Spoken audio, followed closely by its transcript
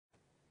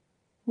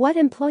What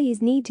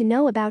employees need to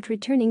know about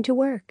returning to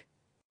work.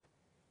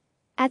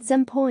 At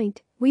some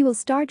point, we will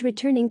start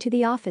returning to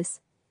the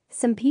office.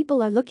 Some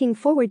people are looking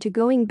forward to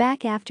going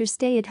back after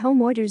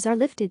stay-at-home orders are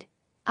lifted.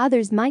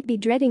 Others might be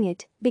dreading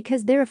it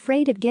because they're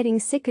afraid of getting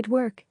sick at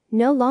work,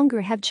 no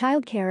longer have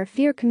childcare or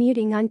fear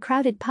commuting on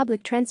crowded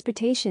public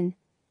transportation.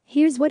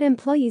 Here's what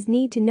employees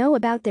need to know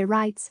about their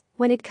rights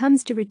when it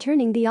comes to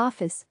returning the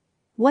office.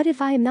 What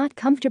if I am not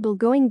comfortable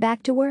going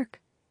back to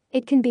work?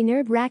 It can be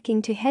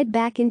nerve-wracking to head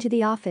back into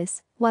the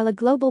office while a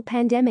global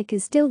pandemic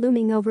is still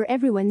looming over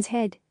everyone's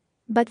head.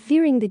 But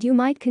fearing that you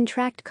might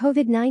contract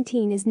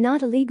COVID-19 is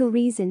not a legal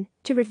reason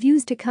to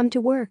refuse to come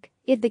to work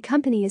if the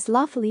company is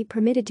lawfully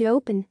permitted to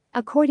open,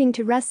 according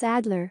to Russ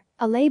Adler,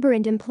 a labor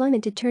and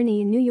employment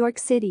attorney in New York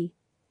City.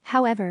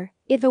 However,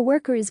 if a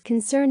worker is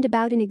concerned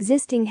about an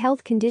existing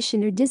health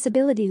condition or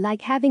disability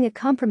like having a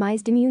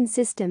compromised immune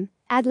system,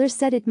 Adler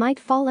said it might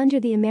fall under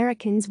the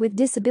Americans with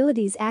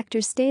Disabilities Act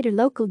or state or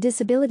local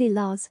disability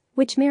laws,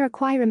 which may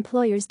require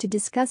employers to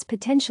discuss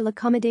potential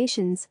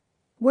accommodations.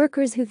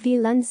 Workers who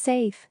feel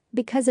unsafe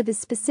because of a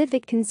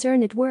specific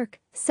concern at work,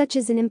 such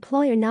as an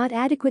employer not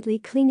adequately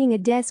cleaning a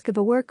desk of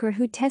a worker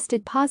who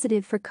tested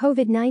positive for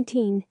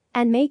COVID-19,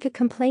 and make a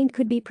complaint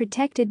could be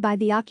protected by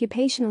the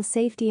Occupational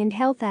Safety and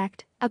Health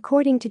Act,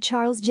 according to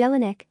Charles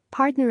Jelinek,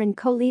 partner and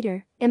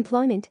co-leader,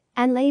 employment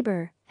and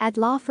labor, at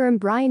law firm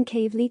Bryan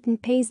Cave Leighton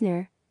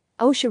Paisner.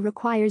 OSHA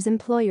requires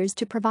employers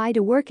to provide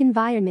a work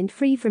environment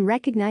free from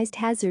recognized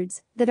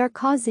hazards that are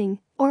causing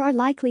or are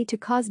likely to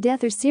cause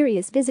death or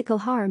serious physical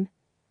harm.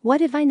 What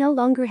if I no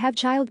longer have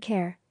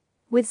childcare?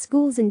 With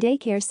schools and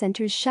daycare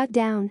centers shut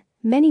down,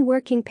 many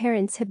working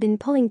parents have been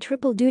pulling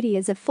triple duty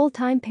as a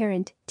full-time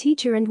parent,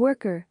 teacher and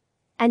worker.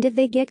 And if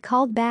they get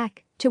called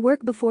back to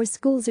work before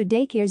schools or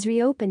daycares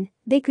reopen,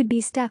 they could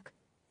be stuck.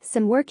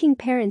 Some working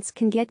parents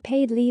can get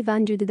paid leave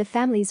under the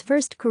Family's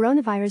First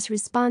Coronavirus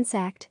Response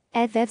Act,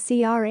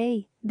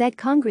 FFCRA, that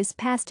Congress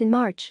passed in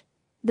March.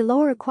 The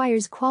law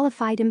requires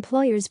qualified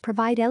employers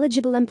provide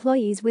eligible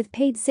employees with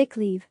paid sick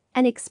leave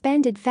and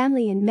expanded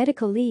family and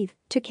medical leave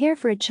to care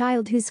for a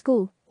child whose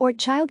school or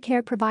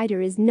childcare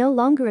provider is no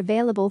longer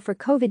available for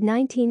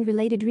COVID-19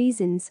 related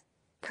reasons.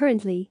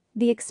 Currently,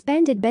 the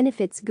expanded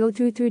benefits go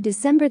through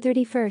December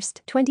 31,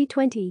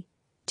 2020.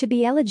 To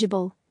be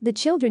eligible, the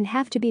children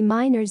have to be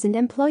minors and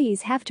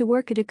employees have to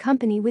work at a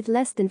company with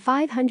less than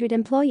 500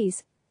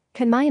 employees.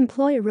 Can my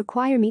employer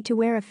require me to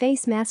wear a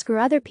face mask or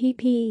other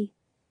PPE?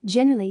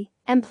 Generally,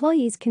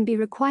 employees can be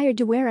required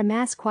to wear a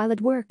mask while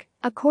at work,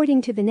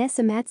 according to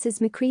Vanessa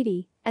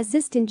Matzes-McCready,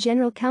 Assistant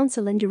General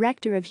Counsel and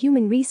Director of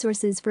Human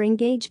Resources for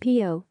Engage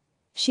PO.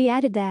 She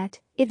added that,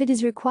 if it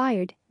is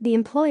required, the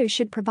employer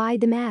should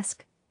provide the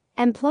mask.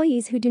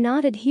 Employees who do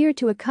not adhere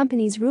to a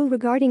company's rule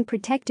regarding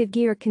protective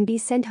gear can be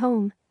sent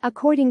home,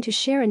 according to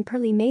Sharon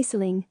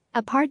Perley-Maseling,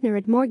 a partner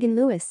at Morgan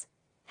Lewis.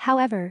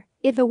 However,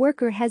 if a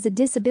worker has a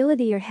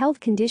disability or health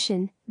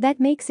condition that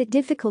makes it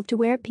difficult to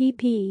wear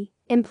PPE,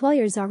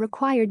 employers are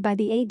required by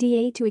the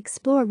ADA to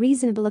explore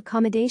reasonable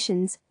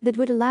accommodations that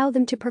would allow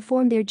them to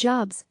perform their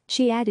jobs,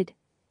 she added.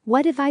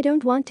 What if I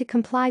don't want to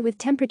comply with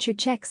temperature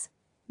checks?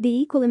 The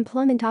Equal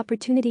Employment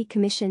Opportunity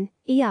Commission,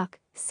 EOC,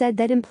 said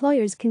that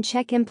employers can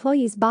check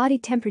employees' body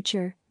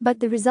temperature, but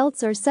the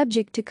results are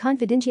subject to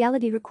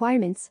confidentiality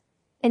requirements.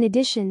 In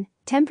addition,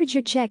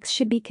 temperature checks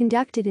should be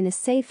conducted in a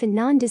safe and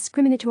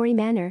non-discriminatory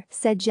manner,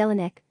 said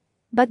Jelinek.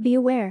 But be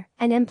aware,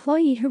 an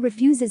employee who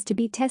refuses to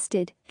be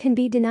tested can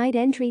be denied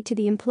entry to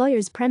the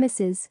employer's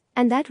premises,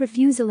 and that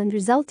refusal and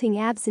resulting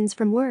absence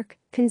from work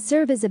can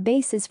serve as a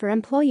basis for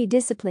employee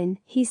discipline,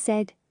 he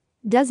said.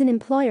 Does an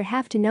employer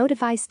have to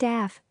notify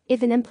staff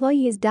if an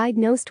employee is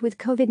diagnosed with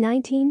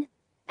COVID-19?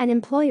 An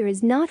employer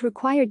is not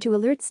required to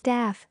alert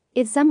staff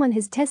if someone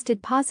has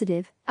tested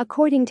positive,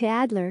 according to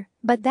Adler,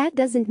 but that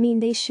doesn't mean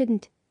they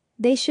shouldn't.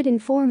 They should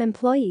inform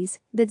employees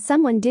that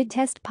someone did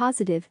test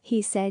positive,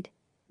 he said.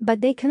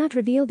 But they cannot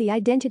reveal the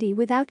identity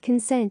without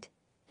consent.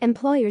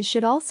 Employers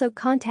should also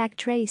contact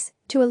Trace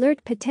to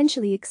alert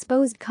potentially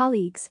exposed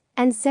colleagues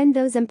and send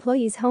those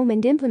employees home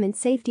and implement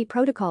safety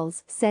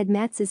protocols, said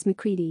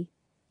Matzes-McCready.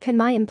 Can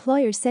my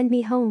employer send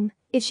me home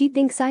if she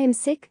thinks I am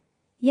sick?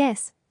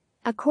 Yes.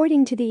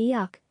 According to the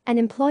EOC, an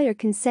employer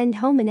can send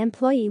home an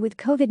employee with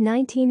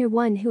COVID-19 or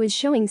one who is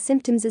showing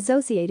symptoms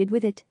associated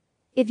with it.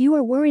 If you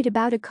are worried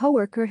about a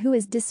coworker who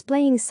is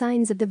displaying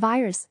signs of the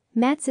virus,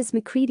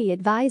 Matzes-McCready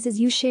advises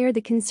you share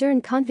the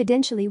concern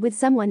confidentially with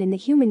someone in the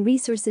Human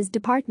Resources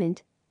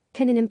Department.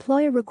 Can an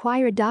employer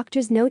require a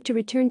doctor's note to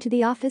return to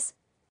the office?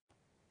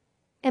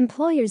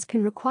 Employers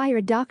can require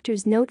a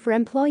doctor's note for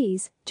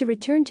employees to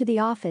return to the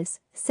office,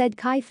 said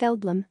Kai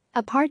Feldblum,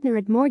 a partner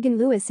at Morgan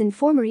Lewis and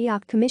former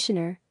EOC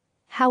commissioner.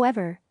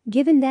 However,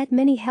 given that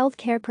many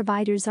healthcare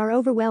providers are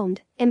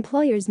overwhelmed,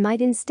 employers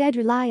might instead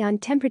rely on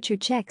temperature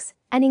checks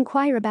and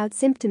inquire about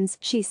symptoms,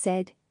 she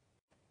said.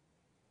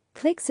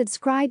 Click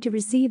subscribe to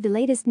receive the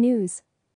latest news.